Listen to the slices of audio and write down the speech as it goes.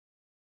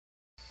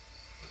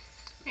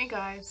Hey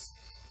guys,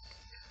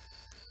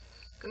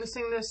 gonna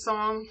sing this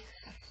song.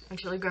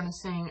 Actually, gonna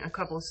sing a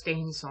couple of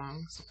Stain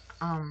songs.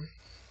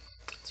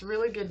 It's a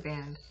really good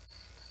band.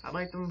 I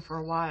liked them for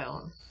a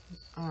while.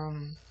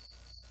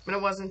 But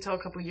it wasn't until a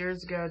couple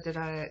years ago that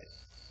I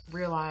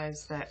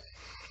realized that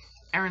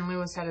Aaron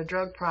Lewis had a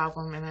drug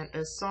problem and that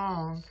this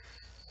song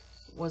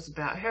was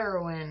about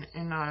heroin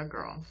and not a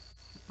girl.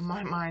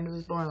 My mind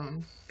was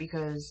blown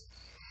because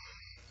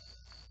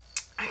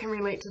I can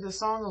relate to the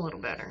song a little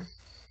better.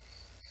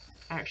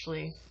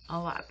 Actually, a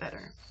lot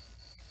better.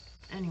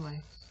 Anyway,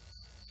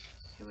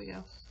 here we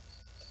go.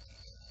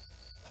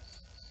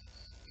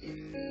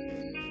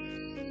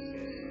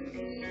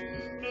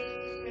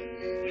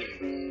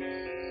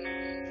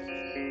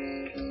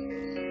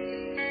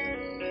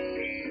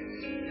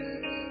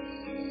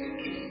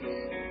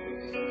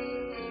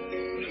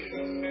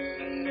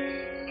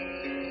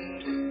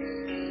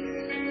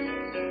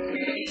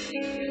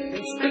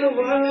 It's been a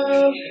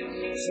while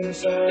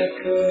since I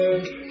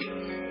could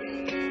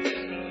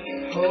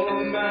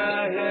hold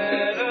my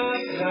head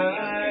up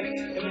high,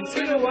 and it's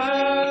been a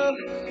while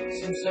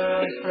since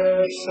I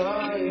first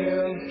saw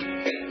you.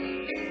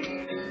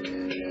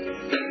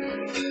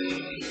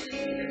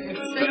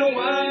 It's been a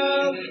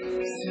while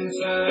since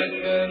I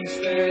could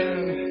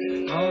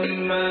stand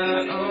on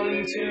my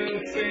own 2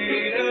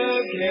 feet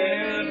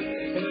again.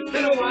 It's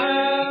been a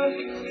while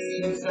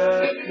since I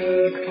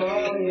could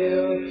call you.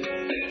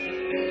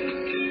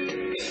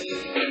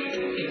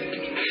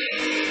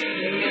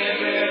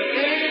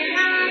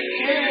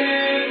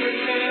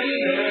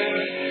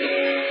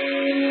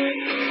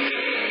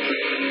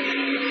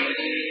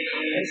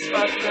 It's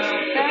fucked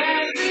up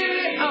as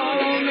it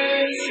all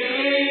may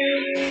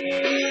seem.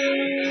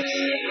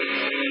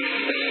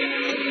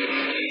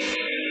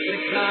 The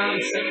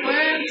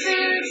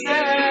consequences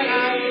that I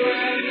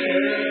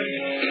rendered,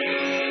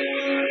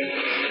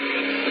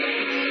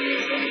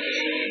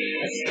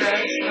 I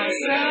stretch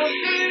myself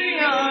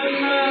beyond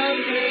my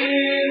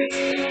means.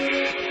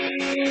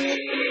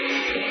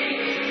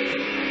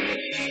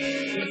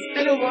 It's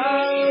been a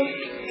while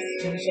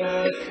since I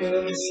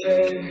could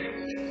say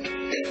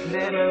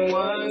that I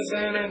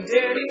wasn't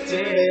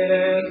addicted,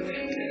 and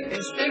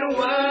it's been a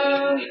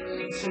while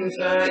since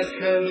I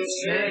could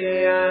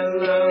say I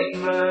love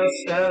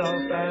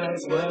myself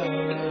as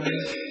well.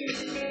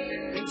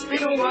 It's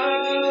been a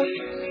while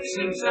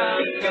since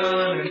I've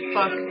gone and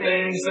fucked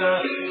things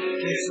up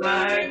just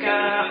like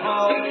I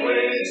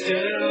always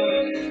do.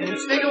 And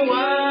it's been a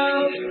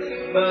while,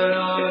 but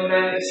all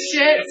that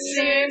shit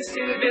seems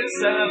to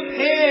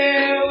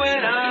disappear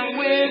when I'm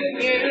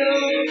with you.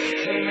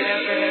 And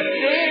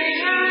everything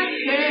I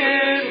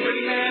can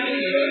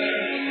remember,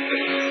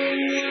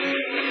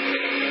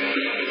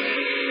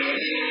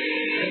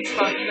 it's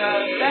fucked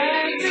up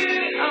as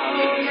it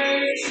all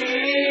may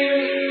seem.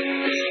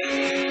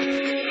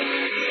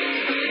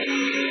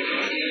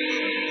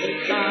 The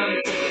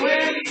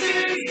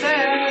consequences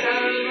that I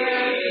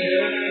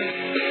rendered,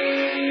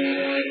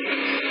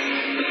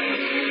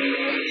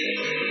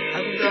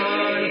 I'm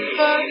gonna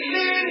fuck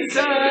things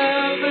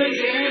up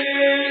again.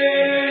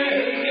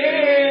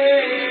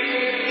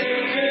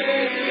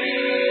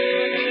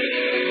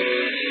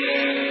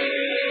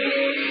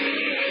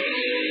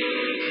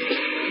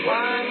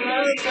 Why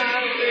must I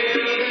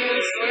feel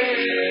this way?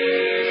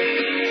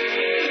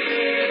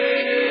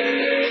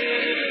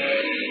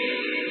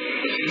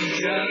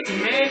 Just to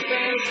make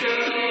things go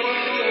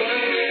away.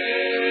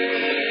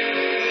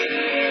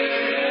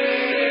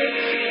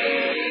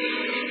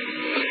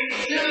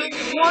 Just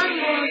one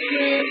more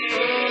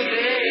peaceful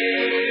day.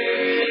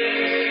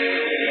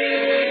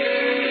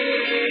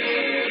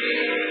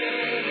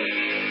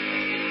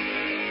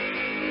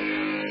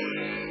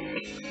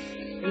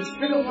 It's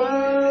been a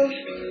while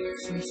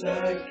since I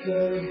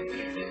could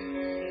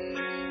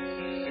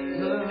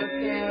look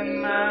at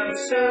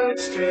myself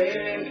straight,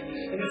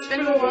 and it's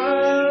been a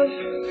while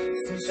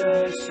since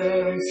I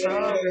said I'm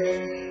sorry.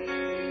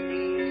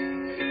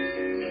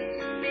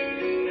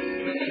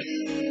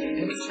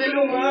 It's been a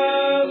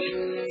while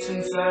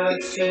since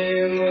I've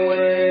seen the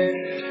way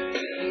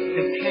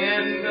the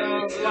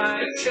candles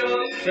light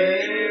your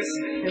face,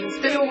 and it's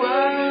been a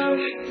while,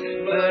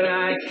 but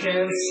I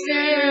can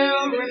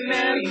still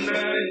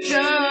remember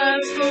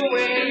just the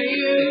way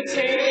you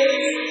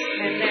taste,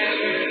 and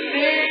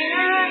everything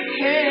I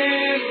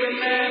can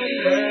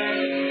remember,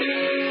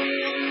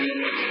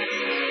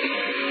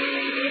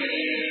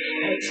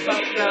 it's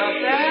fucked up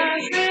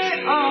as it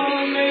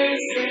all may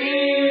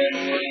seem.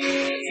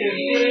 To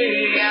me,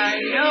 I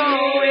know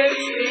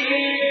it's me.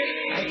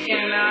 I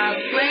cannot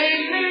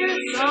blame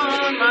this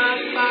on my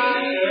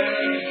father.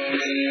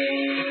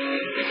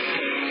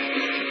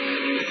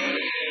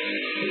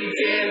 He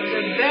did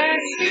the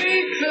best he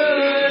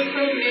could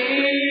for me.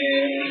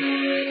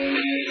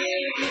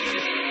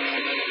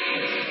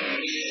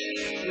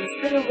 It's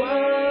been a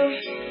while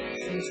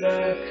since I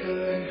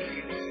could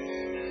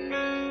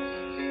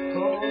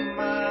hold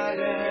my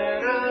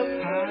head up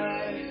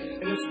high,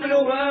 and it's been a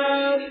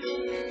while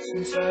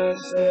since I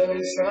said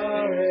I'm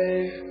sorry.